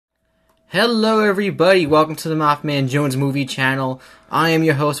Hello everybody, welcome to the MaffmanJones movie channel. I am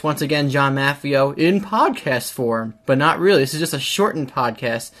your host once again, John Maffio, in podcast form, but not really. This is just a shortened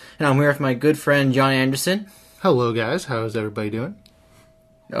podcast, and I'm here with my good friend John Anderson. Hello guys, how's everybody doing?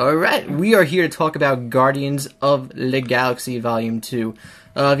 Alright, we are here to talk about Guardians of the Galaxy Volume 2.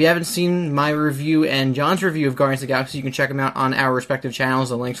 If you haven't seen my review and John's review of Guardians of the Galaxy, you can check them out on our respective channels.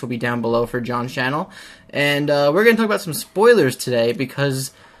 The links will be down below for John's channel. And we're going to talk about some spoilers today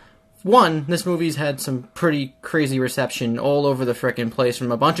because, one, this movie's had some pretty crazy reception all over the frickin' place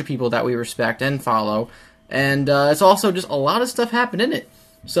from a bunch of people that we respect and follow. And it's also just a lot of stuff happened in it.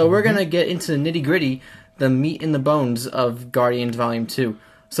 So we're going to get into the nitty-gritty, the meat and the bones of Guardians Volume 2.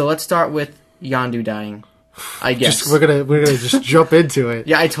 So let's start with Yondu dying, I guess. We're gonna just jump into it.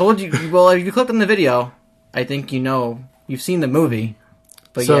 Yeah, I told you. Well, if you clicked on the video, I think you know you've seen the movie.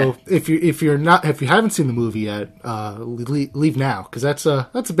 But so yeah. if you haven't seen the movie yet, leave now because that's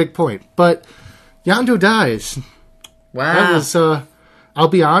a big point. But Yondu dies. Wow. That was. I'll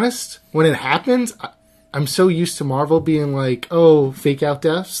be honest. When it happened, I'm so used to Marvel being like, "Oh, fake out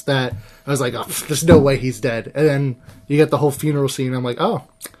deaths," that I was like, "Oh, there's no way he's dead." And then you get the whole funeral scene. I'm like, "Oh,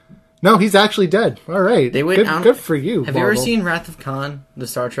 no, he's actually dead." All right, good for you. Have Marvel. you ever seen Wrath of Khan, the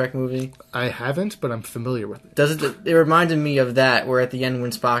Star Trek movie? I haven't, but I'm familiar with it. It reminded me of that, where at the end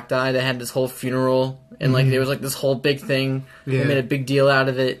when Spock died, they had this whole funeral, and like there was like this whole big thing. Yeah. They made a big deal out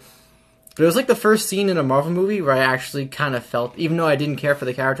of it. But it was like the first scene in a Marvel movie where I actually kind of felt, even though I didn't care for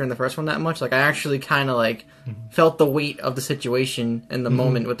the character in the first one that much, like I actually kind of like felt the weight of the situation and the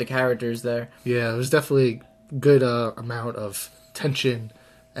moment with the characters there. Yeah, it was definitely a good amount of tension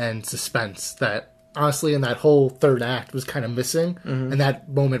and suspense that, honestly, in that whole third act was kind of missing, and that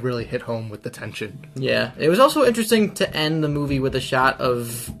moment really hit home with the tension. Yeah, it was also interesting to end the movie with a shot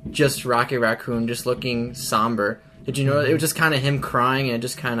of just Rocket Raccoon just looking somber. Did you know it was just kind of him crying and it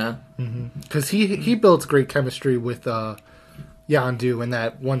just kind of... Because he builds great chemistry with Yondu in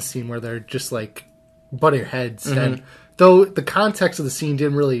that one scene where they're just like butting heads. And though the context of the scene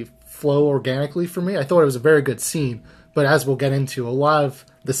didn't really flow organically for me, I thought it was a very good scene. But as we'll get into, a lot of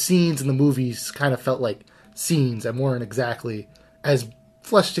the scenes in the movies kind of felt like scenes and weren't exactly as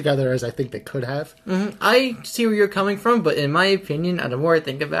fleshed together as I think they could have. I see where you're coming from, but in my opinion, the more I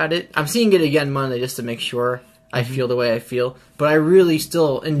think about it, I'm seeing it again Monday just to make sure I feel the way I feel, but I really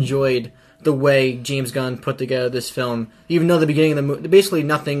still enjoyed the way James Gunn put together this film, even though the beginning of the movie, basically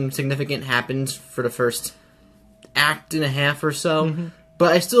nothing significant happens for the first act and a half or so,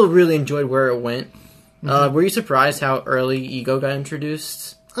 but I still really enjoyed where it went. Were you surprised how early Ego got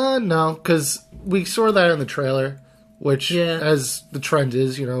introduced? No, because we saw that in the trailer, which, as the trend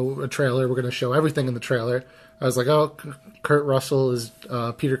is, a trailer, we're going to show everything in the trailer. I was like, oh, Kurt Russell is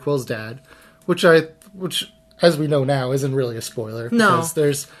Peter Quill's dad, which as we know now, isn't really a spoiler. No. Because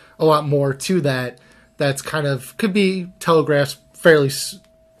there's a lot more to that that's kind of, could be telegraphed fairly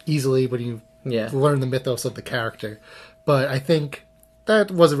easily when you learn the mythos of the character. But I think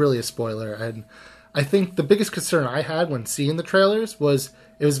that wasn't really a spoiler. And I think the biggest concern I had when seeing the trailers was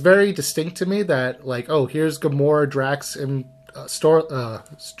it was very distinct to me that, like, oh, here's Gamora, Drax, and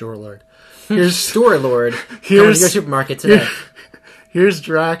Star-Lord. Here's Star-Lord. Here's to go supermarket today. Here's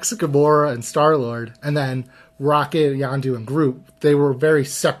Drax, Gamora, and Star-Lord, and then Rocket, Yondu, and Groot. They were very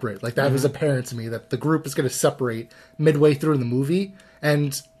separate. Like, that was apparent to me, that the group is going to separate midway through the movie.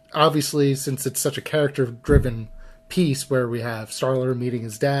 And obviously, since it's such a character-driven piece where we have Star-Lord meeting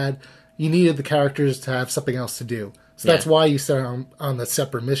his dad, you needed the characters to have something else to do. So that's why you set on the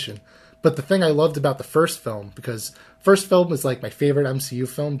separate mission. But the thing I loved about the first film, because first film is like my favorite MCU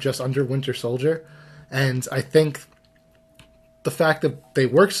film, just under Winter Soldier. And I think the fact that they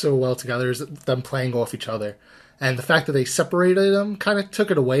work so well together is them playing off each other. And the fact that they separated them kind of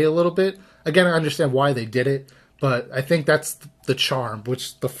took it away a little bit. Again, I understand why they did it, but I think that's the charm,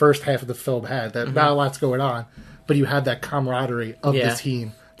 which the first half of the film had. That not a lot's going on, but you have that camaraderie of the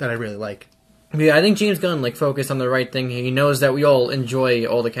team that I really like. Yeah, I think James Gunn focused on the right thing. He knows that we all enjoy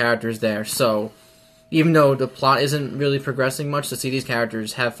all the characters there, so even though the plot isn't really progressing much, to see these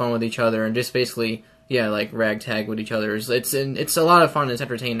characters have fun with each other and just basically... ragtag with each other. It's a lot of fun. It's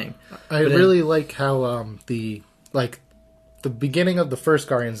entertaining. I really like how the beginning of the first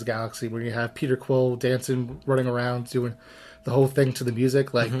Guardians of the Galaxy, where you have Peter Quill dancing, running around, doing the whole thing to the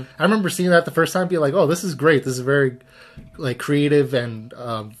music. Like I remember seeing that the first time, being like, "Oh, this is great. This is very creative and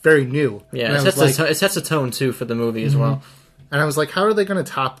very new." Yeah, it sets a tone too for the movie as well. And I was like, "How are they going to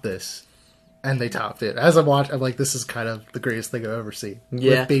top this?" And they topped it. As I'm watching, I'm like, this is kind of the greatest thing I've ever seen.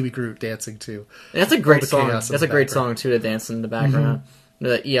 Yeah. With Baby Groot dancing, too. And that's a great song. That's a great song, too, to dance in the background.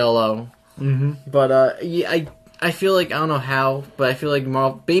 The ELO. But, I feel like, I don't know how, but I feel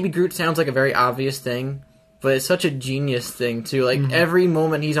like Baby Groot sounds like a very obvious thing, but it's such a genius thing, too. Like, every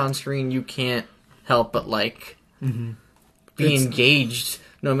moment he's on screen, you can't help but, like, be engaged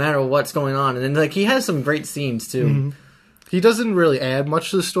no matter what's going on. And then, like, he has some great scenes, too. He doesn't really add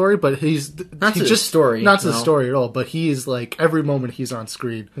much to the story, but Not to the story. Not to the story at all, but he is, like, every moment he's on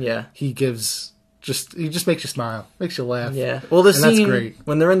screen, he just makes you smile, makes you laugh. Yeah. Well, the scene that's great.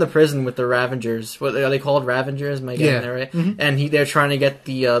 when they're in the prison with the Ravengers, what are they called? Ravengers? Am I getting that right? And they're trying to get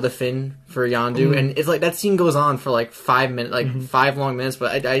the fin for Yondu, and it's like that scene goes on for like 5 minutes, like 5 long minutes,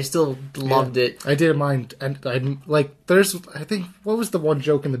 but I still loved it. I didn't mind, and I think, what was the one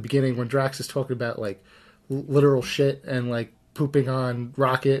joke in the beginning when Drax is talking about like literal shit and like pooping on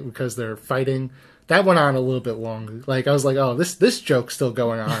Rocket because they're fighting? That went on a little bit long. Like, I was like, oh, this joke's still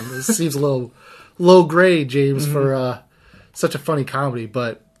going on. This seems a little low grade, James, for such a funny comedy.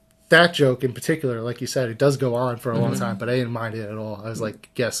 But that joke in particular, like you said, it does go on for a long time, but I didn't mind it at all. I was like,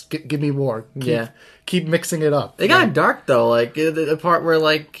 yes, give me more. Keep mixing it up. They got dark, though. Like, the part where,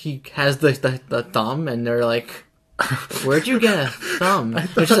 like, he has the thumb, and they're like, where'd you get a thumb?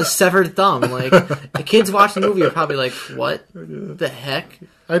 It's just a severed thumb. Like, the kids watching the movie are probably like, what the heck?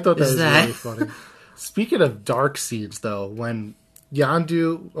 I thought that was really funny. Speaking of dark scenes, though, when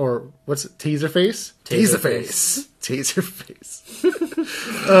Yondu, or what's it, Taserface?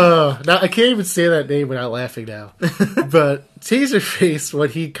 Now I can't even say that name without laughing now. But Taserface, when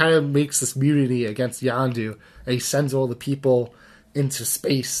he kind of makes this mutiny against Yondu, and he sends all the people into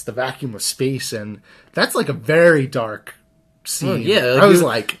space, the vacuum of space, and that's like a very dark scene. Oh, yeah, I was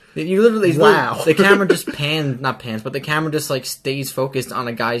like, you literally, wow. The camera just not pans, but the camera just like stays focused on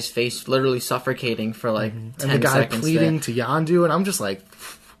a guy's face, literally suffocating for like 10 seconds. And the guy pleading to Yondu, and I'm just like,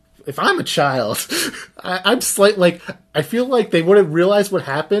 if I'm a child, I'm like, I feel like they wouldn't realize what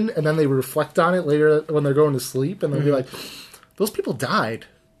happened, and then they reflect on it later when they're going to sleep, and they'll be like, those people died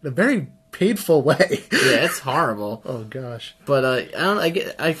in a very painful way. Yeah, it's horrible. Oh gosh. But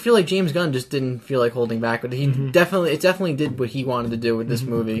I feel like James Gunn just didn't feel like holding back, but he definitely did what he wanted to do with this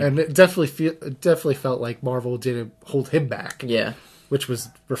movie, and it definitely felt like Marvel didn't hold him back. Yeah, which was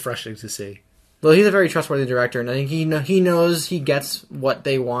refreshing to see. Well, he's a very trustworthy director, and I think he knows he gets what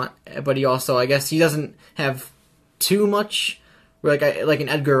they want, but he also, I guess, he doesn't have too much. Like an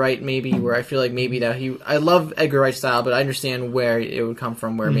Edgar Wright, maybe, where I feel like maybe that I love Edgar Wright's style, but I understand where it would come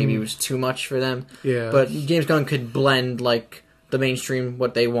from, where maybe it was too much for them. Yeah. But James Gunn could blend, like, the mainstream,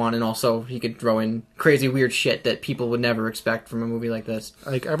 what they want, and also he could throw in crazy, weird shit that people would never expect from a movie like this.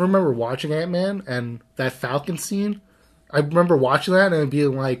 Like, I remember watching Ant-Man, and that Falcon scene, I remember watching that and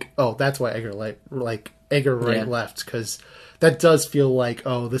being like, oh, that's why Edgar Wright left, because that does feel like,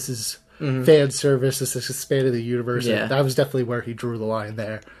 oh, this is fan service, this is expanded the universe. Yeah. And that was definitely where he drew the line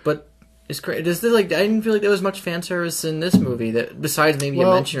there. But it's great. I didn't feel like there was much fan service in this movie that besides maybe a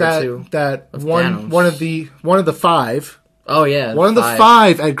mention or two. That one of the 5. Oh yeah, one of the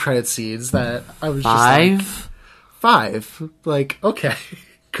 5 end credit scenes that I was just like 5. Like, okay,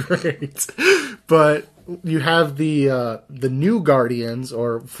 great. But you have the new Guardians,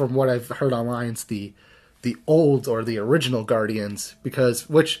 or from what I've heard online, it's the old or the original Guardians,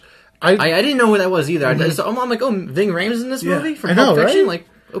 which I didn't know who that was either. I'm like, oh, Ving Rhames in this movie from I know, Pulp Fiction? right? Like,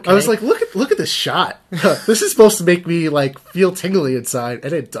 okay. I was like, look at this shot. This is supposed to make me like feel tingly inside,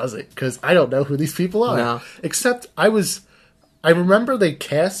 and it doesn't, because I don't know who these people are. No. Except I remember they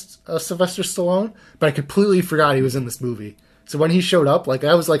cast Sylvester Stallone, but I completely forgot he was in this movie. So when he showed up, like,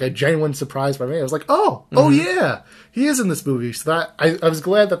 that was like a genuine surprise by me. I was like, oh yeah, he is in this movie. So that I was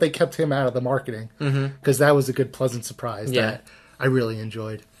glad that they kept him out of the marketing, because that was a good, pleasant surprise that I really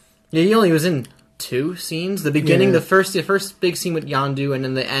enjoyed. Yeah, he only was in 2 scenes. The beginning, the first big scene with Yondu, and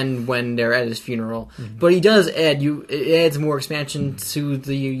then the end when they're at his funeral. But he does it adds more expansion to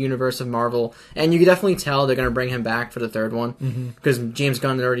the universe of Marvel, and you can definitely tell they're going to bring him back for the 3rd one, because James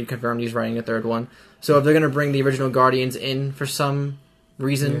Gunn already confirmed he's writing a 3rd one. So if they're going to bring the original Guardians in for some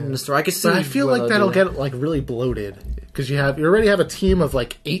reason in the story, I could see. But I feel like that'll get like really bloated, because you already have a team of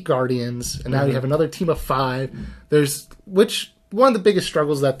like 8 Guardians, and now you have another team of 5. Which one of the biggest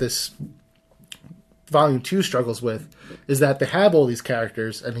struggles that this Volume 2 struggles with is that they have all these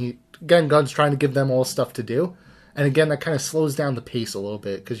characters, and Gunn's trying to give them all stuff to do, and again, that kind of slows down the pace a little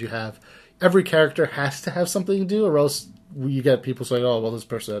bit, because you have every character has to have something to do, or else you get people saying, oh, well, this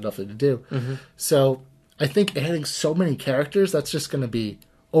person had nothing to do. So I think adding so many characters, that's just going to be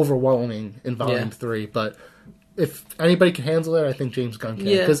overwhelming in Volume 3, but if anybody can handle it, I think James Gunn can,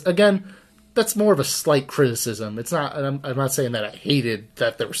 because again, that's more of a slight criticism. It's not. I'm not saying that I hated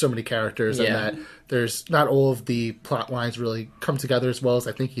that there were so many characters and that there's not all of the plot lines really come together as well as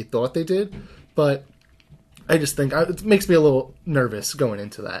I think he thought they did. But I just think it makes me a little nervous going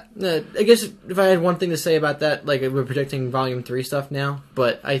into that. I guess if I had one thing to say about that, like we're predicting Volume 3 stuff now,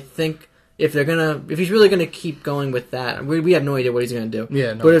 but I think if he's really gonna keep going with that, we have no idea what he's gonna do.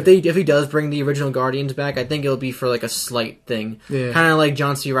 Yeah, no. But if he does bring the original Guardians back, I think it'll be for like a slight thing, kind of like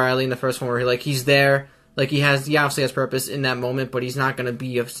John C. Reilly in the first one, where he's there. Like, he obviously has purpose in that moment, but he's not going to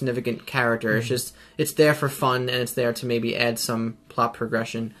be a significant character. Mm-hmm. It's there for fun, and it's there to maybe add some plot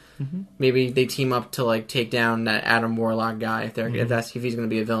progression. Mm-hmm. Maybe they team up to, like, take down that Adam Warlock guy, if he's going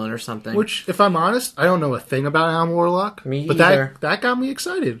to be a villain or something. Which, if I'm honest, I don't know a thing about Adam Warlock. Me but either. That got me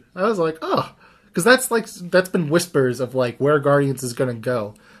excited. I was like, oh. Because that's been whispers of, like, where Guardians is going to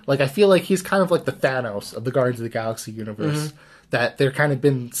go. Like, I feel like he's kind of like the Thanos of the Guardians of the Galaxy universe. Mm-hmm. That they're kind of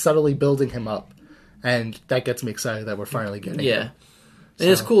been subtly building him up. And that gets me excited that we're finally getting it. And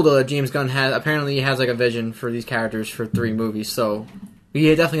it's cool, though, that James Gunn apparently has, like, a vision for these characters for 3 movies, so he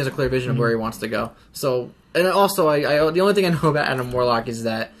definitely has a clear vision of where he wants to go. So, and also, I the only thing I know about Adam Warlock is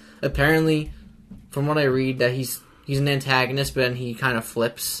that, apparently, from what I read, that he's an antagonist, but then he kind of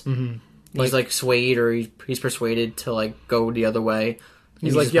flips. Mm-hmm. He's, like, swayed, or he's persuaded to, like, go the other way.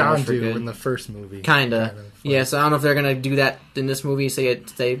 He's like Yondu in the first movie. Kinda. Yeah, so I don't know if they're going to do that in this movie,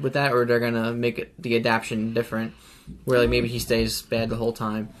 stay with that, or they're going to make the adaptation different, where like maybe he stays bad the whole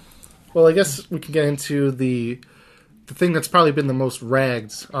time. Well, I guess we can get into the thing that's probably been the most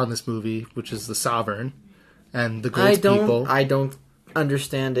ragged on this movie, which is the Sovereign and the Gold People. I don't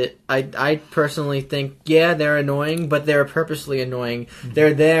understand it. I personally think, yeah, they're annoying, but they're purposely annoying. Mm-hmm.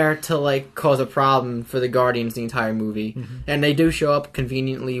 They're there to like cause a problem for the Guardians the entire movie, and they do show up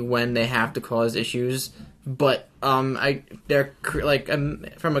conveniently when they have to cause issues. But they're like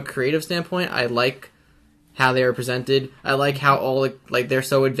from a creative standpoint, I like how they are presented. I like how all like they're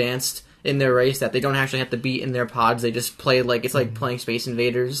so advanced in their race that they don't actually have to be in their pods. They just play like it's like playing Space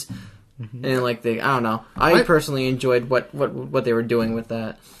Invaders. Mm-hmm. And like I don't know. I personally enjoyed what they were doing with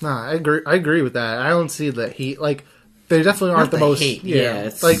that. No, I agree with that. I don't see that they definitely aren't the most hate. Yeah,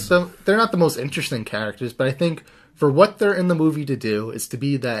 they're not the most interesting characters, but I think for what they're in the movie to do is to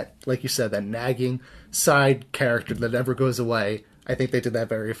be that, like you said, that nagging side character that never goes away. I think they did that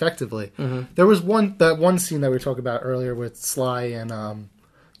very effectively. Mm-hmm. There was one scene that we were talking about earlier with Sly and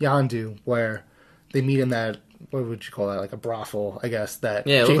Yondu where they meet in that. What would you call that? Like a brothel, I guess. That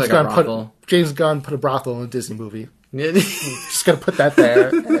yeah, James Gunn put a brothel in a Disney movie. Just gonna put that there.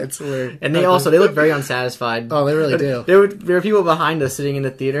 It's weird. And they look very unsatisfied. Oh, they really do. There were people behind us sitting in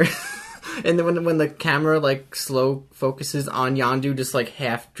the theater, and then when the camera like slow focuses on Yondu, just like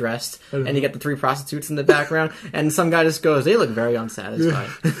half dressed, and you get the 3 prostitutes in the background, and some guy just goes, "They look very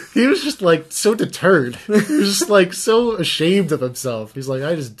unsatisfied." He was just like so deterred. He was just like so ashamed of himself. He's like,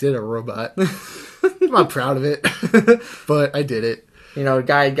 "I just did a robot." I'm not proud of it, but I did it. You know,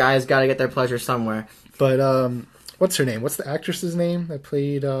 guys got to get their pleasure somewhere. But what's her name? What's the actress's name that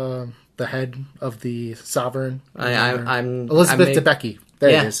played the head of the Sovereign? I'm Elizabeth Debicki. There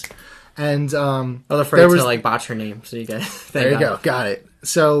it is. And I was afraid to like botch her name, so you get there. You go, got it.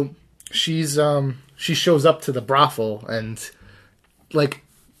 So she shows up to the brothel, and like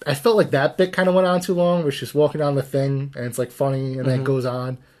I felt like that bit kind of went on too long. Where she's walking down the thing, and it's like funny, and then it goes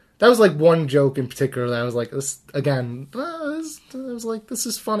on. That was like one joke in particular that I was like, this again. I was like, this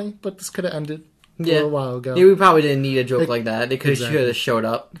is funny, but this could have ended a little while ago. Yeah, we probably didn't need a joke like that. They could have showed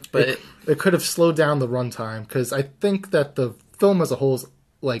up, but it could have slowed down the runtime because I think that the film as a whole is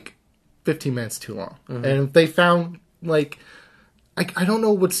like 15 minutes too long. Mm-hmm. And if they found like, I don't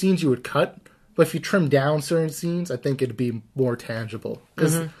know what scenes you would cut, but if you trim down certain scenes, I think it'd be more tangible.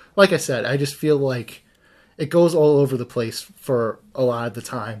 Because, like I said, I just feel like it goes all over the place for a lot of the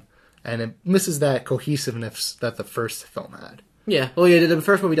time. And it misses that cohesiveness that the first film had. Yeah, well, yeah, the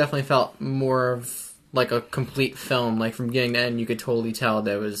first movie definitely felt more of like a complete film. Like from beginning to end, you could totally tell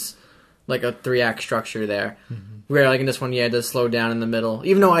there was like a 3-act structure there. Mm-hmm. Where like in this one, it does slow down in the middle.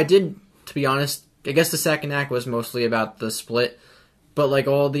 Even though I did, to be honest, I guess the second act was mostly about the split. But like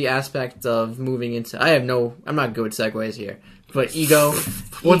all the aspects of moving into, I'm not good with segues here. But Ego.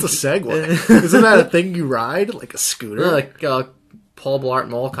 What's a segue? Isn't that a thing you ride, like a scooter? Like Paul Blart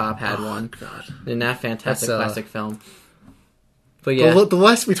Mall Cop had one. God. In that fantastic classic film. But yeah. The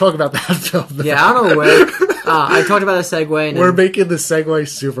less we talk about that film, yeah, I don't know where. I talked about a Segway. And we're making the Segway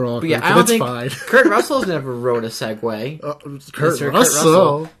super awkward. Yeah, I don't think fine. Kurt Russell's never rode a Segway. Kurt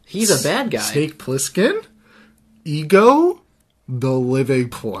Russell. He's a bad guy. Snake Plissken? Ego? The Living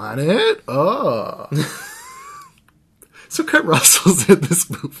Planet? Oh. So Kurt Russell's in this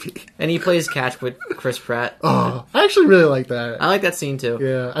movie. And he plays catch with Chris Pratt. Oh, I actually really like that. I like that scene too.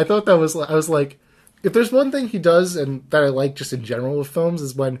 Yeah, I thought that was, I was like, if there's one thing he does and that I like just in general with films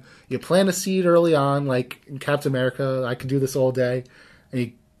is when you plant a seed early on, like in Captain America, I could do this all day,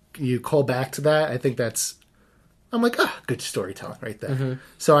 and you call back to that. I think I'm like, good storytelling right there. Mm-hmm.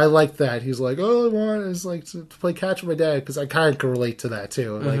 So I like that. He's like, all I want is like to play catch with my dad, because I kind of can relate to that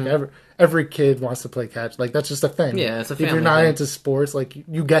too. Mm-hmm. Like every kid wants to play catch. Like that's just a thing. Yeah, it's a family If you're not thing. into sports, like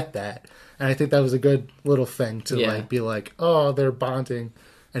you get that. And I think that was a good little thing to like be like, oh, they're bonding,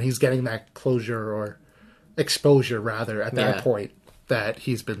 and he's getting that closure or exposure rather at that point that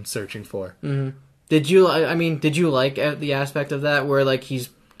he's been searching for. Mm-hmm. Did you like the aspect of that where like he's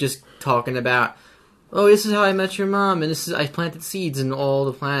just talking about, oh, this is how I met your mom, and I planted seeds in all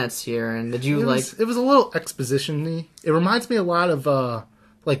the planets here, and did you It was a little exposition-y. It reminds me a lot of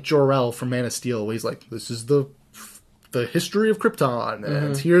like Jor-El from Man of Steel, where he's like, this is the history of Krypton,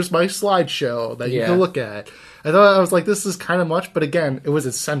 and here's my slideshow that you can look at. I was like, this is kind of much, but again, it was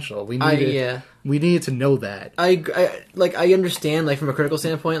essential. We needed to know that. I understand, like, from a critical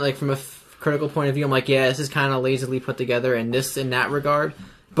standpoint, like, from a critical point of view, I'm like, yeah, this is kind of lazily put together in that regard,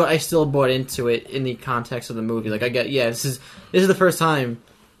 but I still bought into it in the context of the movie. Like, I get, this is the first time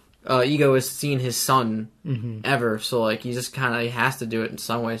Ego has seen his son ever, so like he just kind of has to do it in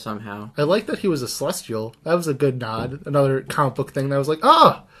some way somehow. I like that he was a Celestial. That was a good nod. Another comic book thing that was like,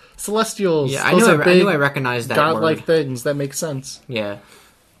 Celestials. Yeah, I knew I recognized that godlike word. things. That makes sense. Yeah,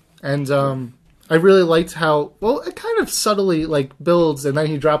 and I really liked how it kind of subtly like builds, and then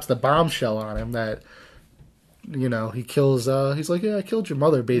he drops the bombshell on him that he kills. He's like, yeah, I killed your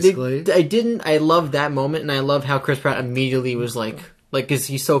mother, basically. I love that moment, and I love how Chris Pratt immediately was like, because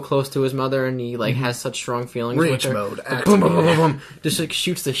he's so close to his mother, and he like has such strong feelings. Rage with her. mode. Like, boom, boom, boom, boom, boom, just like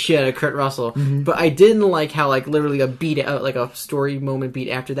shoots the shit out of Kurt Russell. Mm-hmm. But I didn't like how like literally a story moment beat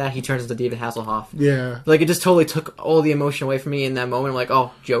after that, he turns into David Hasselhoff. Yeah, like it just totally took all the emotion away from me in that moment. I'm like,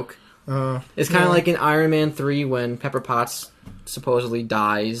 oh, joke. It's kind of like in Iron Man 3 when Pepper Potts supposedly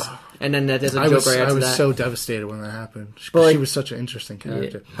dies, and then there's a joke right after that. I was so devastated when that happened. She was such an interesting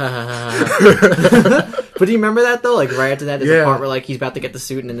character. Yeah. But do you remember that though? Like right after that, there's a part where like he's about to get the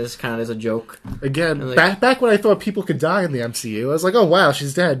suit, and then this kind of is a joke. Again, back when I thought people could die in the MCU, I was like, oh wow,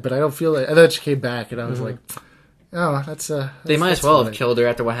 she's dead, but I don't feel it. And then she came back, and I was like, oh, that's they might as well have killed her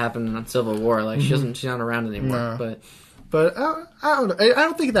after what happened in Civil War. Like she's not around anymore. No. But I don't know. I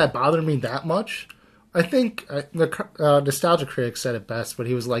don't think that bothered me that much. I think the Nostalgia Critic said it best, but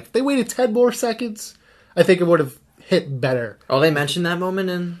he was like, if they waited 10 more seconds, I think it would have hit better. Oh, they mentioned that moment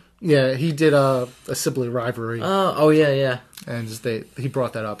in... Yeah, he did a sibling rivalry. Oh, yeah. And he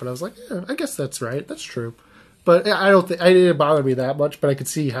brought that up, and I was like, yeah, I guess that's right. That's true. But it didn't bother me that much, but I could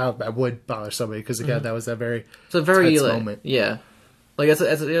see how that would bother somebody, because again, that was that very tense moment. Yeah. Like it's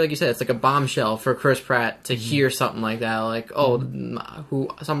like you said, it's like a bombshell for Chris Pratt to hear something like that. Like,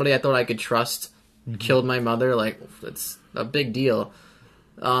 somebody I thought I could trust killed my mother. Like, it's a big deal.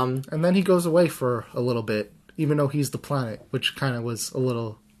 And then he goes away for a little bit, even though he's the planet, which kind of was a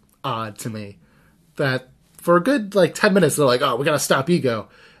little odd to me. That for a good 10 minutes, they're like, "Oh, we gotta stop Ego."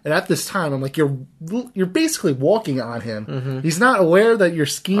 And at this time, I'm like, you're basically walking on him. Mm-hmm. He's not aware that you're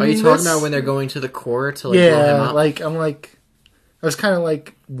scheming. Are you talking about when they're going to the core to blow him up? I was kind of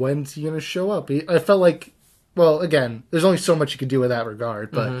like, when's he going to show up? I felt like, well, again, there's only so much you can do in that regard,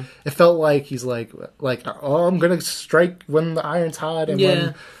 but it felt like he's like, oh, I'm going to strike when the iron's hot and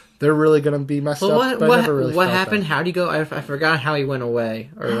when they're really going to be messed up. What happened? How did he go? I forgot how he went away.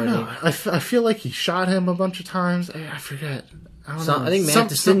 I don't know. I feel like he shot him a bunch of times. I forget. I don't know. I think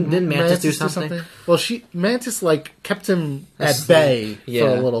Mantis didn't Mantis do something? Well, Mantis kept him at bay for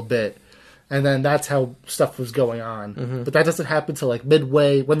a little bit. And then that's how stuff was going on. Mm-hmm. But that doesn't happen till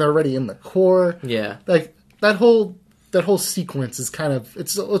midway when they're already in the core. Yeah. That whole sequence is kind of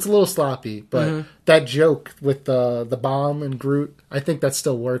it's a little sloppy, but that joke with the bomb and Groot, I think that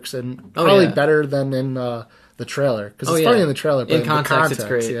still works and probably better than in the trailer, because it's funny in the trailer, but in context it's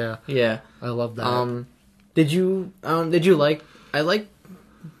great. Yeah. I love that. Did you like? I like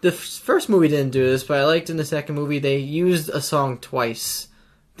the first movie didn't do this, but I liked in the second movie they used a song twice.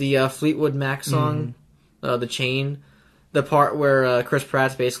 The Fleetwood Mac song, The Chain, the part where Chris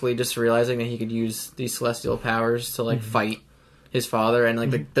Pratt's basically just realizing that he could use these celestial powers to fight his father, and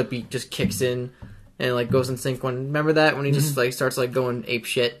the beat just kicks in and goes in sync. Remember that when he just starts going ape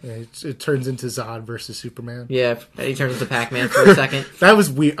shit? Yeah, it turns into Zod versus Superman. Yeah, and he turns into Pac-Man for a second. That was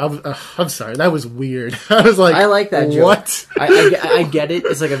weird. I'm sorry, that was weird. I was like, I like that joke. What? I get it.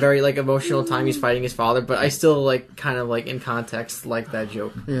 It's a very emotional time he's fighting his father, but I still kind of in context like that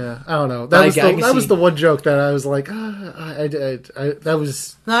joke. Yeah, I don't know. That was the one joke that I was like, that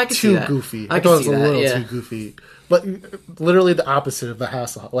was too goofy. I thought it was a little too goofy. But literally the opposite of the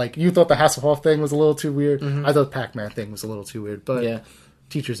Hasselhoff. Like, you thought the Hasselhoff thing was a little too weird. I thought the Pac-Man thing was a little too weird. But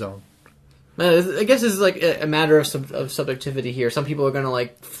teacher's own. I guess it's like a matter of subjectivity here. Some people are gonna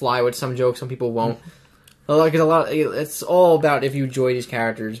like fly with some jokes, some people won't. Like it's all about if you enjoy these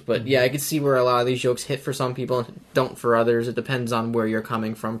characters. But yeah, I can see where a lot of these jokes hit for some people and don't for others. It depends on where you're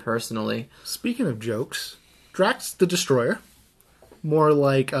coming from personally. Speaking of jokes, Drax the Destroyer, more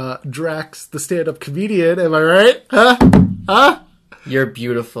like Drax the stand-up comedian. Am I right? Huh? You're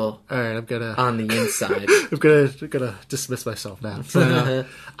beautiful. All right, I'm gonna on the inside. I'm gonna dismiss myself now. So,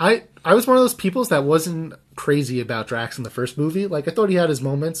 I was one of those peoples that wasn't crazy about Drax in the first movie. Like, I thought he had his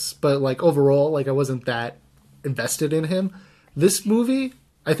moments, but like overall, like I wasn't that invested in him. This movie,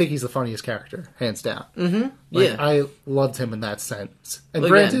 I think he's the funniest character, hands down. Like, I loved him in that sense. And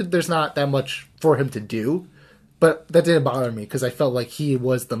granted, there's not that much for him to do, but that didn't bother me because I felt like he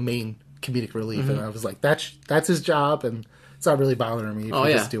was the main comedic relief, and I was like, that's his job, and it's not really bothering me if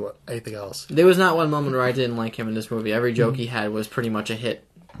he doesn't do anything else. There was not one moment where I didn't like him in this movie. Every joke he had was pretty much a hit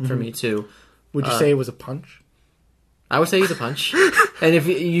for me, too. Would you say it was a punch? I would say he's a punch. And if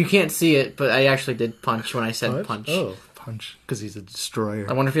you can't see it, but I actually did punch when I said punch. Oh, punch. Because he's a destroyer.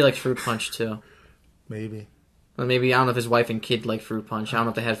 I wonder if he likes fruit punch, too. Maybe. Or maybe, I don't know if his wife and kid like fruit punch. I don't know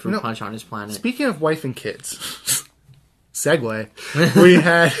if they had fruit punch on his planet. Speaking of wife and kids, segue,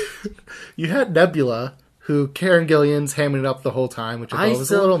 you had Nebula, who Karen Gillian's hamming it up the whole time, which I thought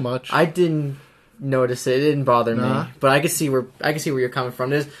was a little much. I didn't notice it. It didn't bother me. But I could see where you're coming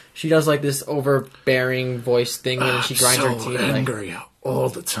from. She does like this overbearing voice thing, and she grinds her teeth. Angry all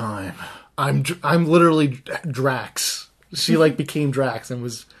the time. I'm literally Drax. She like became Drax and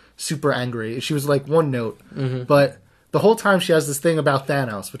was super angry. She was like one note, but the whole time she has this thing about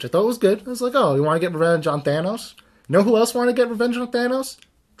Thanos, which I thought was good. I was like, oh, you want to get revenge on Thanos? You know who else wanted to get revenge on Thanos?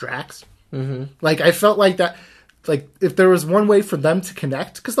 Drax. Like, I felt like that, like, if there was one way for them to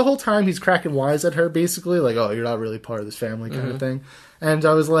connect, because the whole time he's cracking wise at her, basically, like, oh, you're not really part of this family kind of thing. And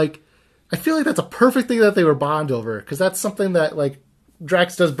I was like, I feel like that's a perfect thing that they were bond over, because that's something that, like,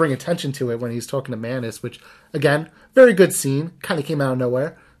 Drax does bring attention to it when he's talking to Mantis, which, again, very good scene, kind of came out of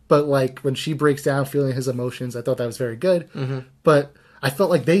nowhere, but, like, when she breaks down feeling his emotions, I thought that was very good, but I felt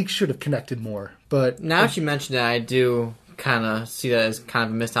like they should have connected more, but... Now that you mentioned it, I do kind of see that as kind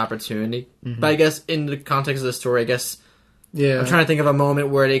of a missed opportunity. But I guess in the context of the story, I guess I'm trying to think of a moment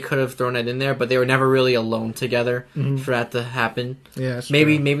where they could have thrown it in there, but they were never really alone together for that to happen. Yeah,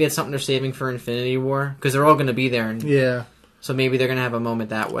 maybe it's something they're saving for Infinity War, because they're all going to be there. So maybe they're going to have a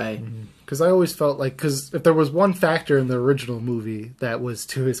moment that way. Because I always felt like, because if there was one factor in the original movie that was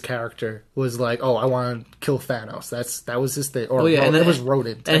to his character, was like, oh, I want to kill Thanos. That was his thing. Or and it was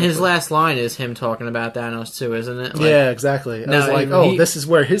Rodent. And his last line is him talking about Thanos too, isn't it? Like, yeah, exactly. I was like, this is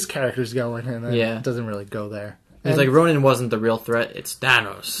where his character's going, and then it doesn't really go there. It's like Ronan wasn't the real threat; it's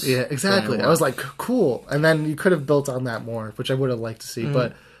Thanos. Yeah, exactly. I was like, cool. And then you could have built on that more, which I would have liked to see.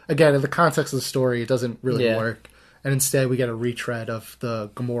 But again, in the context of the story, it doesn't really work. And instead, we get a retread of the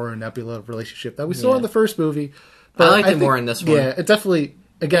Gamora and Nebula relationship that we saw in the first movie. But I liked it more in this one. Yeah, it definitely,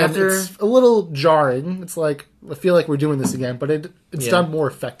 again, it's a little jarring. It's like, I feel like we're doing this again, but it's done more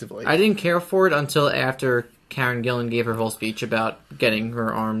effectively. I didn't care for it until after Karen Gillan gave her whole speech about getting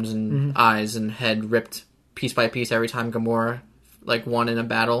her arms and eyes and head ripped piece by piece every time Gamora won in a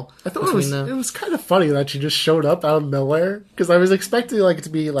battle. I thought it was kind of funny that she just showed up out of nowhere, because I was expecting it to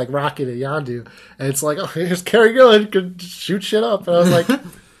be like Rocket and Yondu, and it's like, oh, here's Carrie Gillan, could shoot shit up, and I was like,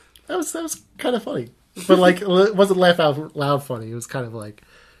 that was kind of funny, but like, it wasn't laugh out loud funny. It was kind of like,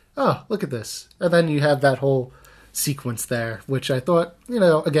 oh, look at this, and then you have that whole sequence there, which I thought,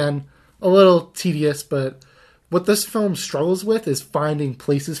 again, a little tedious, but what this film struggles with is finding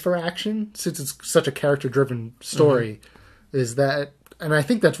places for action, since it's such a character-driven story. Is that, and I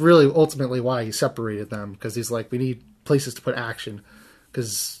think that's really ultimately why he separated them, because he's like, we need places to put action,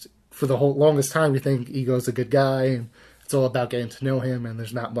 because for the whole longest time we think Ego's a good guy, and it's all about getting to know him, and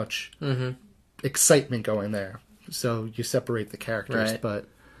there's not much excitement going there, so you separate the characters, but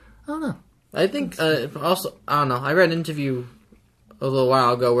I don't know. I think, also, I don't know, I read an interview a little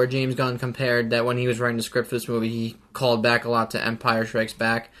while ago where James Gunn compared that when he was writing the script for this movie, he called back a lot to Empire Strikes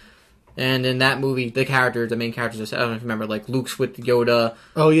Back. And in that movie, the main characters, I don't know if you remember, like Luke's with Yoda,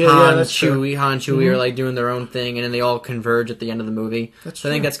 Han, Chewie are like doing their own thing, and then they all converge at the end of the movie. I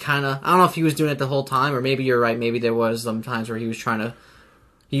think that's kind of, I don't know if he was doing it the whole time, or maybe you're right, maybe there was some times where he was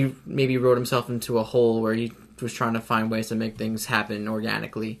he maybe wrote himself into a hole where he was trying to find ways to make things happen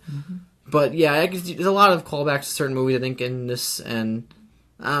organically. But yeah, there's a lot of callbacks to certain movies, I think, in this, and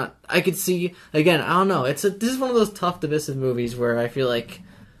I could see, again, I don't know, this is one of those tough, divisive movies where I feel like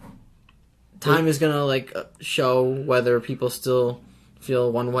time is gonna like show whether people still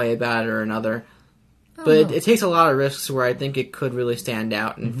feel one way about it or another. But it takes a lot of risks where I think it could really stand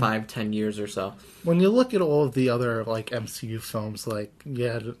out in 5-10 years or so. When you look at all of the other like MCU films, like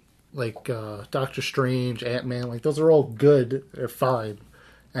Doctor Strange, Ant-Man, like those are all good, they're fine,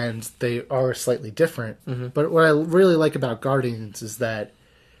 and they are slightly different. But what I really like about Guardians is that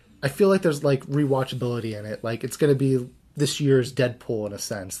I feel like there's like rewatchability in it. Like it's going to be this year's Deadpool in a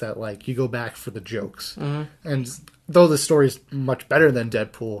sense that like you go back for the jokes. And though the story's much better than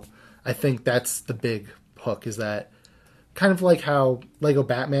Deadpool, I think that's the big hook, is that kind of like how Lego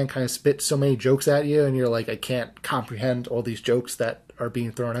Batman kind of spits so many jokes at you and you're like, I can't comprehend all these jokes that are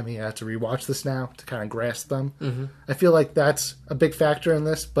being thrown at me. I have to rewatch this now to kind of grasp them. I feel like that's a big factor in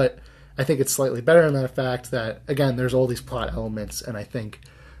this, but I think it's slightly better in the fact that, again, there's all these plot elements, and I think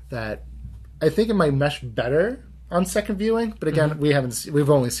it might mesh better on second viewing, but again, we've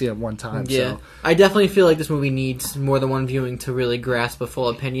only seen it one time. Yeah, so. I definitely feel like this movie needs more than one viewing to really grasp a full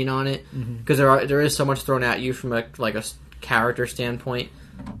opinion on it, because there is so much thrown at you from a character standpoint.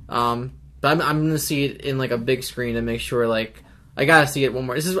 But I'm going to see it in like a big screen to make sure like I gotta see it one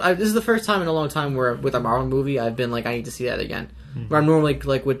more. This is the first time in a long time where with a Marvel movie I've been like I need to see that again. Where I'm normally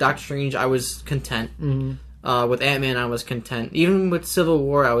like with Doctor Strange I was content. With Ant-Man I was content. Even with Civil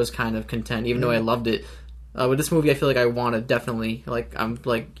War I was kind of content, even though I loved it. With this movie, I feel like I want to definitely, I'm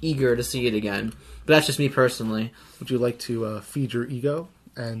eager to see it again. But that's just me personally. Would you like to feed your ego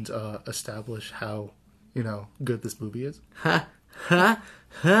and establish how, good this movie is? I'm gonna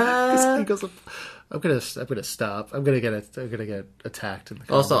stop. I'm gonna get attacked in the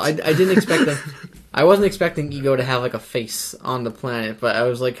comments. Also, I didn't expect I wasn't expecting Ego to have like a face on the planet, but I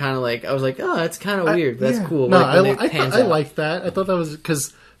was like oh, that's kind of weird. But that's cool. No, I like that. I thought that was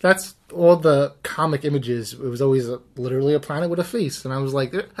because that's all the comic images. It was always literally a planet with a face, and I was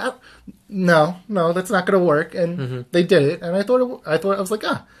like, no, that's not going to work. And they did it, and I was like,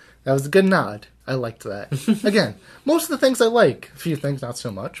 that was a good nod. I liked that. Again, most of the things I like. A few things not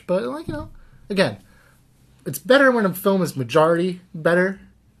so much, but again, it's better when a film is majority better.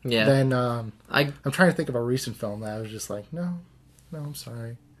 Yeah. Than I'm trying to think of a recent film that I was just like, no, I'm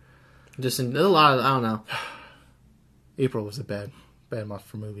sorry. Just a lot of I don't know. April was a bad month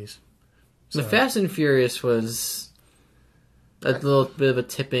for movies. The Fast and Furious was a little bit of a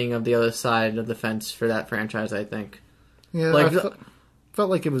tipping of the other side of the fence for that franchise, I think. Yeah, I felt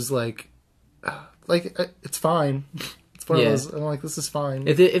like it was like it's fine. It's one of those. I'm like, this is fine.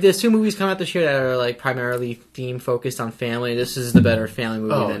 If there's two movies coming out this year that are like primarily theme focused on family, this is the better family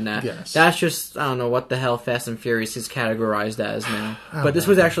movie than that. Yes. That's just I don't know what the hell Fast and Furious is categorized as now. But this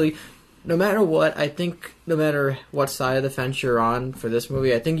was actually. No matter what, I think no matter what side of the fence you're on for this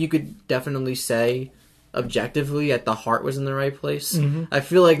movie, I think you could definitely say objectively that the heart was in the right place. I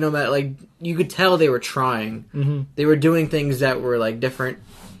feel like no matter, you could tell they were trying. They were doing things that were, different.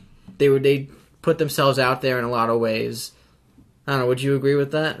 They put themselves out there in a lot of ways. I don't know, would you agree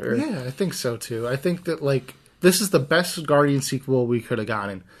with that? Or? Yeah, I think so, too. I think that, this is the best Guardian sequel we could have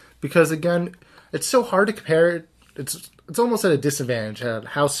gotten. Because, again, it's so hard to compare it. It's almost at a disadvantage at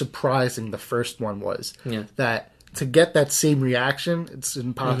how surprising the first one was. Yeah. That to get that same reaction, it's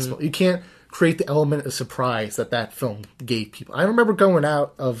impossible. You can't create the element of surprise that film gave people. I remember going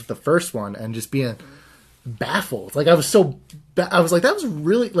out of the first one and just being baffled. I was like, that was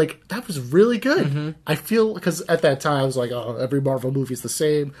really good. I feel, because at that time I was like, oh, every Marvel movie is the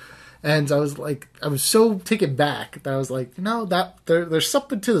same. And I was so taken back that I was like, no, there's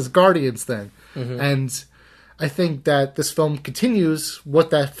something to this Guardians thing. And I think that this film continues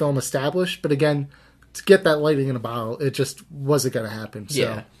what that film established, but again, to get that lightning in a bottle, it just wasn't going to happen.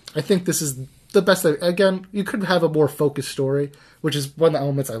 So I think this is the best. Again, you could have a more focused story, which is one of the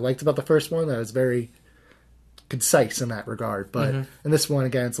elements I liked about the first one. That was very concise in that regard. But in this one,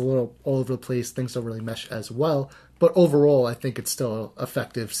 again, it's a little all over the place. Things don't really mesh as well. But overall, I think it's still an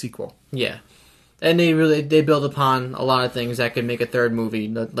effective sequel. Yeah. And they build upon a lot of things that could make a third movie,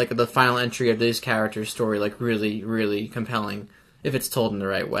 the final entry of this character's story, really, really compelling if it's told in the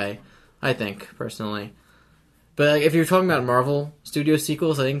right way. I think personally, but if you're talking about Marvel Studio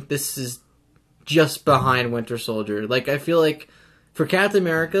sequels, I think this is just behind Winter Soldier. I feel like for Captain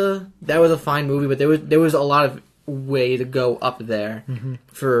America, that was a fine movie, but there was a lot of way to go up there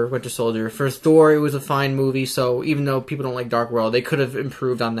for Winter Soldier. For Thor, it was a fine movie, so even though people don't like Dark World, they could have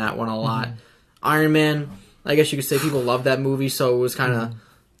improved on that one a lot. Iron Man, I guess you could say people loved that movie, so it was kind of...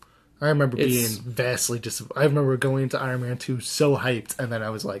 I remember being vastly I remember going into Iron Man 2 so hyped, and then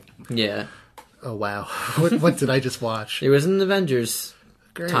I was like... Yeah. Oh, wow. What did I just watch? It was an Avengers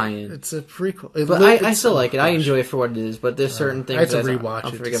tie-in. It's a prequel. But I still like it. I enjoy it for what it is, but there's certain things that are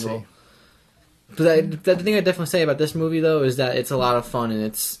unforgivable. But the thing I definitely say about this movie, though, is that it's a lot of fun, and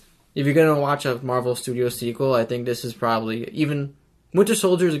it's if you're gonna watch a Marvel Studios sequel, I think this is probably even Winter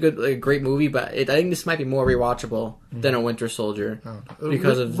Soldier is a great movie, but I think this might be more rewatchable than a Winter Soldier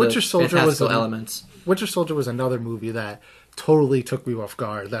because of the fantastical elements. Winter Soldier was another movie that totally took me off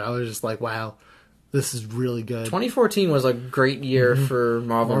guard. That I was just like, wow, this is really good. 2014 was a great year for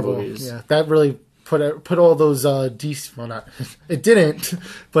Marvel movies. Yeah, that really put all those DC. Well, not it didn't,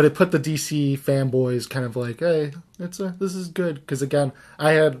 but it put the DC fanboys kind of like, hey, this is good. Because again,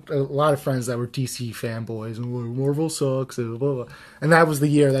 I had a lot of friends that were DC fanboys and Marvel sucks and blah, blah. And that was the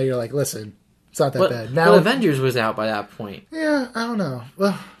year that you're like, listen, it's not that bad. Now Avengers was out by that point. Yeah, I don't know.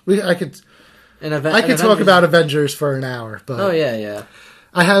 Well, I could Avengers... talk about Avengers for an hour, but oh yeah.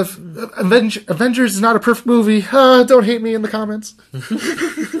 I have Avengers is not a perfect movie. Don't hate me in the comments.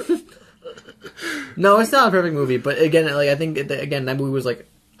 No, it's not a perfect movie, but again, like I think that movie was like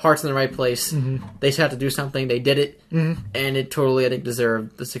heart's in the right place. Mm-hmm. They just had to do something. They did it, and it totally, I think,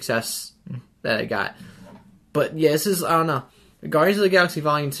 deserved the success that it got. But yeah, this is, I don't know, Guardians of the Galaxy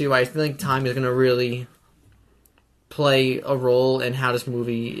Volume 2. I think time is going to really play a role in how this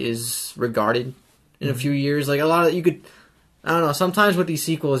movie is regarded in a few years. Like a lot of I don't know. Sometimes with these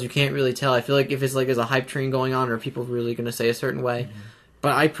sequels, you can't really tell. I feel like if it's like there's a hype train going on, or people really going to say a certain way.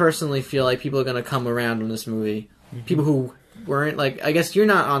 But I personally feel like people are going to come around on this movie. People who weren't, like, I guess you're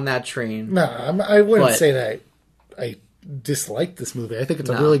not on that train. No, I wouldn't say that I dislike this movie. I think it's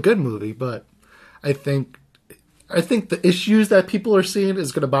a really good movie, but I think the issues that people are seeing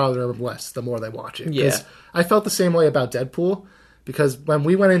is going to bother them less the more they watch it. Yeah. I felt the same way about Deadpool, because when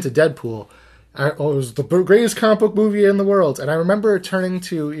we went into Deadpool, it was the greatest comic book movie in the world. And I remember turning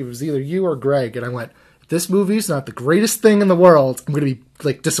to, it was either you or Greg, and I went, this movie's not the greatest thing in the world. I'm going to be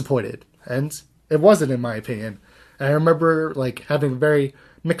like disappointed. And it wasn't, in my opinion. And I remember like having a very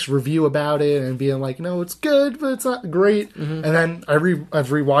mixed review about it and being like, no, it's good, but it's not great. And then I've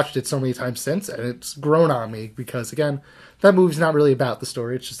rewatched it so many times since, and it's grown on me because, again, that movie's not really about the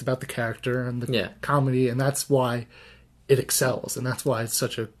story. It's just about the character and the comedy, and that's why it excels, and that's why it's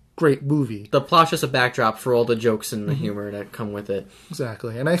such a great movie. The plot's just a backdrop for all the jokes and the humor that come with it.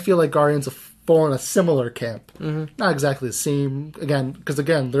 Exactly. And I feel like Guardians fall in a similar camp. Not exactly the same, because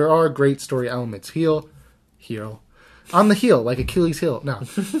there are great story elements. Heel. On the heel, like Achilles' heel. No.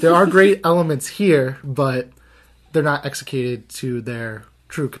 There are great elements here, but they're not executed to their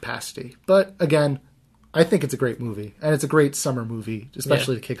true capacity. But, again, I think it's a great movie. And it's a great summer movie,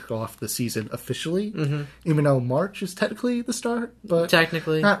 especially to kick off the season officially. Even though March is technically the start. But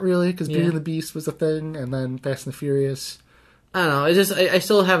technically. Not really, because Beauty and the Beast was a thing, and then Fast and the Furious. I don't know. It's just I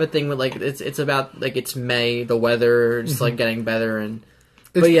still have a thing with like it's about like it's May, the weather just like getting better, and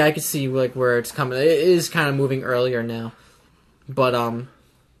but yeah, I can see like where it's coming. It is kind of moving earlier now, but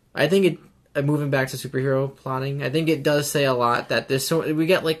I think moving back to superhero plotting, I think it does say a lot that we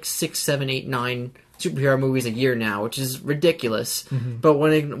get like 6, 7, 8, 9 superhero movies a year now, which is ridiculous. But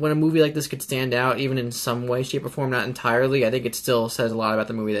when a movie like this could stand out, even in some way, shape, or form, not entirely, I think it still says a lot about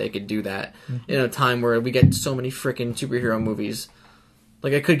the movie that it could do that in a time where we get so many freaking superhero movies.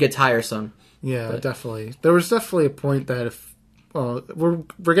 Like, it could get tiresome. Yeah, definitely. There was definitely a point that if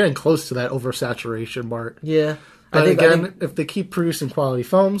we're getting close to that oversaturation mark. Yeah, but I think if they keep producing quality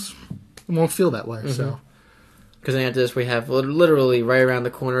films, it won't feel that way. So. Because after this, we have literally right around the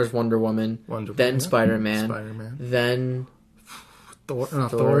corner is Wonder Woman, then Spider-Man, then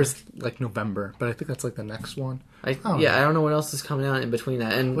Thor's like November, but I think that's like the next one. I don't know what else is coming out in between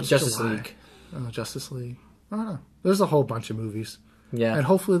that, and Justice League. Justice League. I don't know. There's a whole bunch of movies. Yeah, and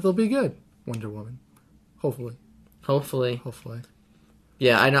hopefully they'll be good. Wonder Woman. Hopefully.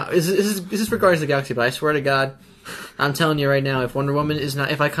 Yeah, I know. This is for Guardians of the Galaxy, but I swear to God, I'm telling you right now, if Wonder Woman is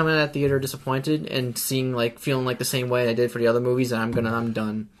not, if I come out of that theater disappointed and feeling like the same way I did for the other movies, then I'm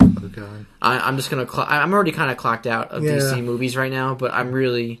done. Oh God. I'm just gonna. I'm already kind of clocked out of DC movies right now, but I'm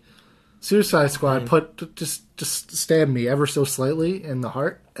really. Suicide Squad just stabbed me ever so slightly in the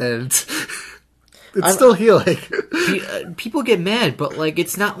heart, and it's still healing. People get mad, but like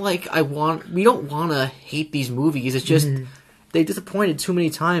it's not like we don't want to hate these movies. It's just. They disappointed too many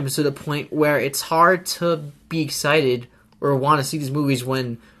times to the point where it's hard to be excited or want to see these movies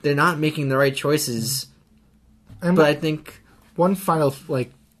when they're not making the right choices. But I think one final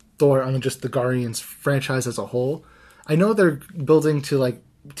thought on just the Guardians franchise as a whole. I know they're building to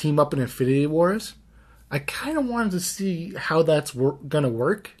team up in Infinity Wars. I kind of wanted to see how that's gonna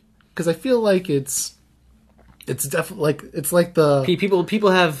work because I feel like it's definitely it's like the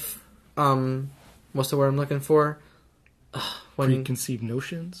people have what's the word I'm looking for? Preconceived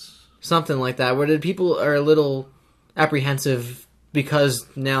notions? Something like that, where the people are a little apprehensive because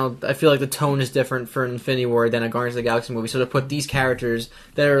now I feel like the tone is different for Infinity War than a Guardians of the Galaxy movie. So to put these characters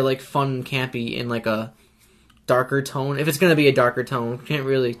that are like fun and campy in like a darker tone, if it's going to be a darker tone, can't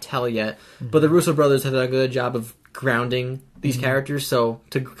really tell yet. But the Russo brothers have done a good job of grounding these characters. So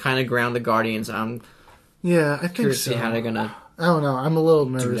to kind of ground the Guardians, I'm I think curious so. to see how they're gonna. I don't know. I'm a little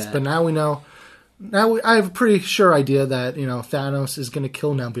nervous, but now we know. I have a pretty sure idea that Thanos is going to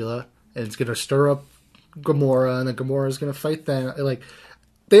kill Nebula and it's going to stir up Gamora, and then Gamora is going to fight Thanos. Like,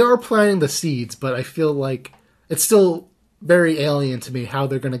 they are planting the seeds, but I feel like it's still very alien to me how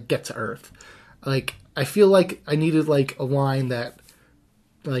they're going to get to Earth. Like, I feel like I needed like a line that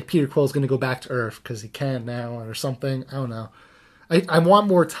like Peter Quill's going to go back to Earth because he can now or something. I don't know. I want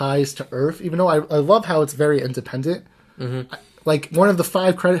more ties to Earth, even though I love how it's very independent. Mm-hmm. Like, one of the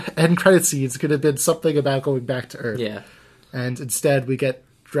 5 end credit scenes could have been something about going back to Earth. Yeah. And instead, we get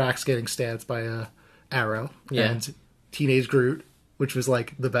Drax getting stabbed by a arrow. Yeah. And Teenage Groot, which was,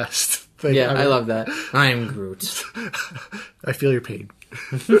 like, the best thing ever. I love that. I'm Groot. I feel your pain.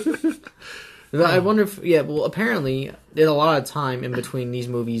 I wonder if... Yeah, well, apparently, there's a lot of time in between these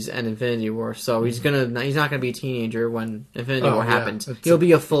movies and Infinity War, so he's not going to be a teenager when Infinity War happens. He'll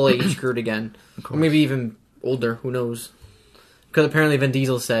be a full-age Groot again. Or maybe even older, who knows? Because apparently Vin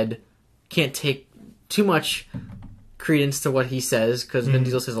Diesel said, can't take too much credence to what he says, because Vin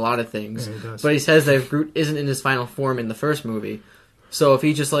Diesel says a lot of things. Yeah, but he says that Groot isn't in his final form in the first movie. So if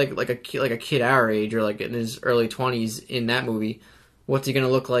he's just like a kid our age, or like in his early 20s in that movie, what's he going to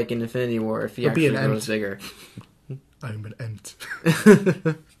look like in Infinity War if he actually grows bigger? I'm an Ent.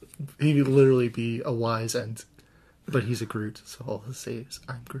 He'd literally be a wise Ent. But he's a Groot, so all he'll say is,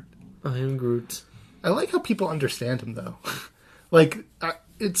 I'm Groot. I am Groot. I like how people understand him, though. Like,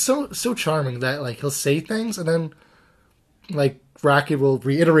 it's so charming that, like, he'll say things, and then, like, Rocket will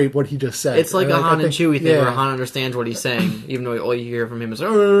reiterate what he just said. It's like a Han and Chewie thing, where Han understands what he's saying, even though all you hear from him is,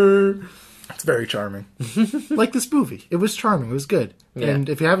 Arr! It's very charming. Like this movie. It was charming. It was good. Yeah. And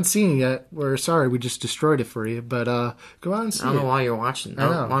if you haven't seen it yet, we're sorry, we just destroyed it for you, but go out and see it. I don't know why you're watching.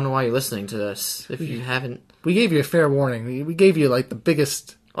 I don't know why you're listening to this, if you haven't. We gave you a fair warning. We gave you, like, the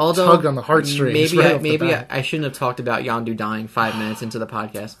biggest... tug on the heartstrings. Maybe I shouldn't have talked about Yondu dying 5 minutes into the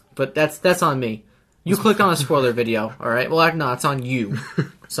podcast, but that's on me. You clicked on a spoiler video, all right? Well, no, it's on you.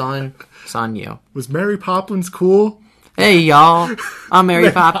 It's on you. Was Mary Poppins cool? Hey, y'all! I'm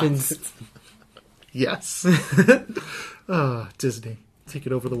Mary Poppins. Yes. Disney, take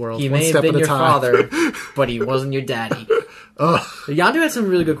it over the world. He may have been your father, but he wasn't your daddy. Yondu had some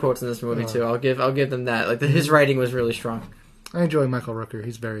really good quotes in this movie too. I'll give them that. Like his writing was really strong. I enjoy Michael Rooker.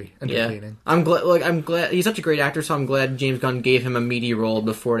 He's very entertaining. Yeah. I'm glad he's such a great actor, so I'm glad James Gunn gave him a meaty role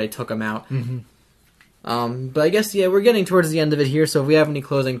before they took him out. Mm-hmm. But I guess, we're getting towards the end of it here, so if we have any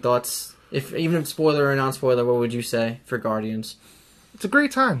closing thoughts, even if spoiler or non-spoiler, what would you say for Guardians? It's a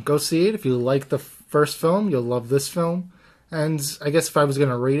great time. Go see it. If you like the first film, you'll love this film. And I guess if I was going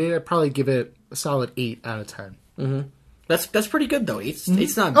to rate it, I'd probably give it a solid 8 out of 10. Mm-hmm. That's pretty good though. It's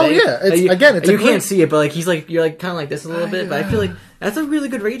not bad. Oh yeah, you can't see it, but like you're like kind of like this a little bit. But I feel like that's a really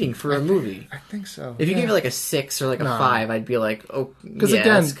good rating for a movie. I think so. If you gave it like a 6 or like a 5, I'd be like, because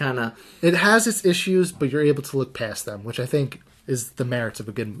again, it's kind of it has its issues, but you're able to look past them, which I think is the merits of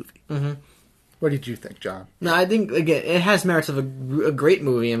a good movie. Mm-hmm. What did you think, John? No, I think again it has merits of a great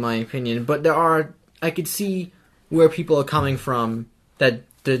movie in my opinion, but I could see where people are coming from that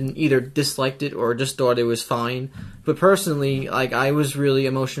didn't either disliked it or just thought it was fine. But personally, like, I was really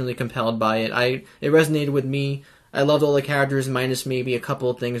emotionally compelled by it. It resonated with me. I loved all the characters, minus maybe a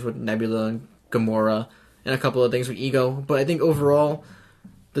couple of things with Nebula and Gamora, and a couple of things with Ego. But I think overall,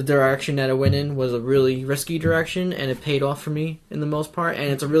 the direction that it went in was a really risky direction, and it paid off for me in the most part. And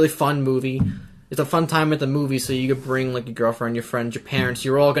it's a really fun movie. It's a fun time at the movie, so you could bring like your girlfriend, your friends, your parents.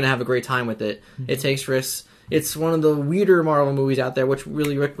 You're all gonna have a great time with it. It takes risks. It's one of the weirder Marvel movies out there, which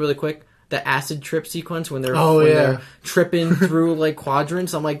really quick, the acid trip sequence when they're tripping through like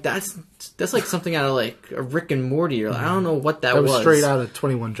quadrants. I'm like, that's like something out of like a Rick and Morty. Or, I don't know what that was. That was straight out of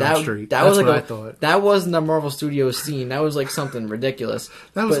 21 Jump Street. That's what I thought. That wasn't a Marvel Studios scene. That was like something ridiculous.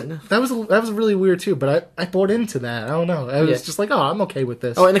 That was really weird too. But I bought into that. I don't know. I was just like, I'm okay with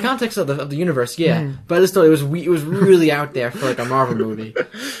this. Oh, in the context of the universe, yeah. Mm. But I just thought it was really out there for like a Marvel movie.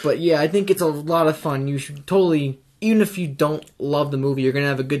 But yeah, I think it's a lot of fun. You should totally. Even if you don't love the movie, you're going to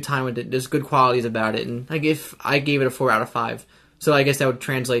have a good time with it. There's good qualities about it. And I gave it a 4 out of 5. So I guess that would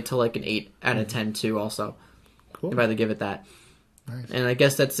translate to like an 8 out of 10 too also. Cool. If I had to give it that. Nice. And I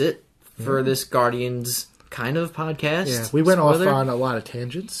guess that's it for this Guardians kind of podcast. Yeah, we went off on a lot of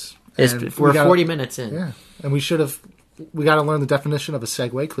tangents. We're 40 minutes in. Yeah, and we should have we got to learn the definition of a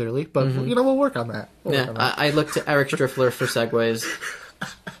segue clearly, but we'll work on that. I look to Eric Striffler for segues.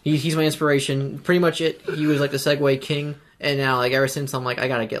 He's my inspiration. Pretty much it. He was like the segue king, and now like ever since I'm like I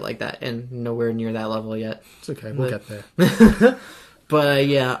gotta get like that, and nowhere near that level yet. It's okay, we'll get there. But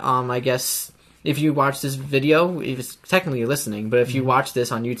I guess if you watch this video, if it's technically you're listening, but if you watch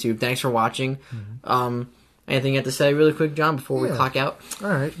this on YouTube, thanks for watching. Anything you have to say really quick, John, before we clock out? All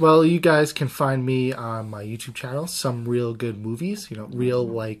right. Well, you guys can find me on my YouTube channel, Some Real Good Movies, real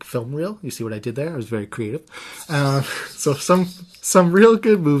like film reel. You see what I did there? I was very creative. So some Real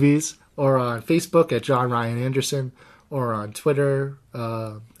Good Movies, or on Facebook at John Ryan Anderson, or on Twitter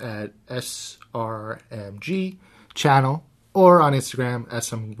at SRGM channel, or on Instagram at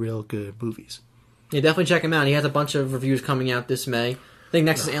Some Real Good Movies. Yeah, definitely check him out. He has a bunch of reviews coming out this May. I think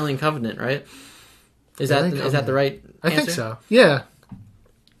next is Alien Covenant, right? Is that the right answer? I think so. Yeah.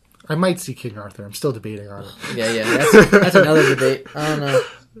 I might see King Arthur. I'm still debating on it. Yeah. That's another debate. I don't know.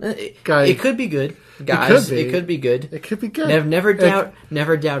 It could be good, guys. It could be good. It could be good. Never doubt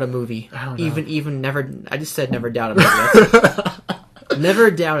a movie. I don't know. Even never. I just said never doubt a movie.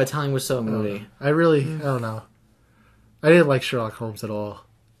 Never doubt a Time with So movie. I don't know. I didn't like Sherlock Holmes at all.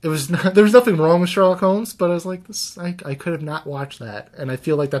 There was nothing wrong with Sherlock Holmes, but I was like, I could have not watched that, and I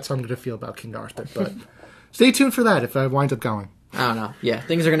feel like that's how I'm going to feel about King Arthur. But stay tuned for that if I wind up going. I don't know. Yeah,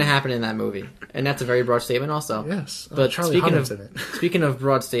 things are going to happen in that movie, and that's a very broad statement, also. Yes, but Charlie Hunnam's in it. Speaking of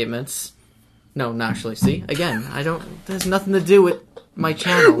broad statements, no, actually, see again, there's nothing to do with my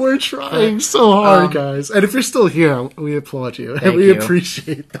channel. We're trying so hard, guys, and if you're still here, we applaud you, and we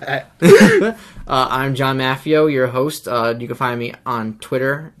appreciate that. I'm John Maffio, your host. You can find me on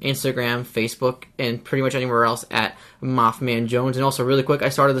Twitter, Instagram, Facebook, and pretty much anywhere else at MaffmanJones. And also, really quick, I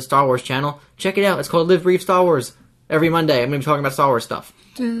started the Star Wars channel. Check it out. It's called Live Brief Star Wars. Every Monday, I'm going to be talking about Star Wars stuff.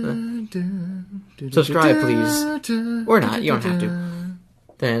 Subscribe, please. Or not. You don't have to.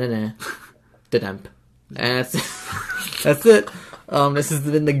 Da-da-da. And that's it. This has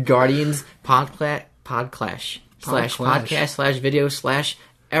been the Guardians Podclash /podcast /video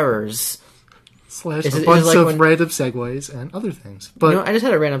 /errors. / a bunch of random segues and other things. But I just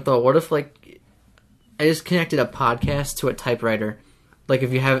had a random thought. What if I just connected a podcast to a typewriter? Like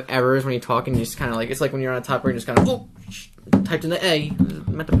if you have errors when you're talking, you just kind of it's like when you're on a typewriter, you just kind of typed in the A,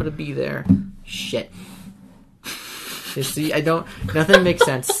 I meant to put a B there. Shit. You see, nothing makes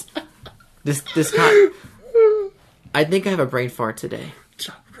sense. This I think I have a brain fart today.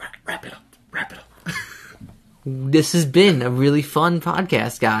 Wrap it up. This has been a really fun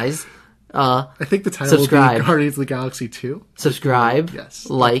podcast, guys. I think the title will be Guardians of the Galaxy 2. Subscribe, yes,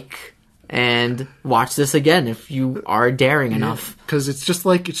 like, and watch this again if you are daring enough. Because it's just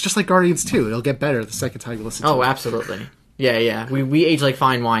like Guardians 2. It'll get better the second time you listen to it. Oh, absolutely. Yeah. We age like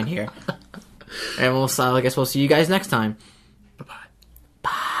fine wine here. And I guess we'll see you guys next time. Bye-bye.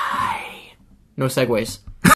 Bye. No segues.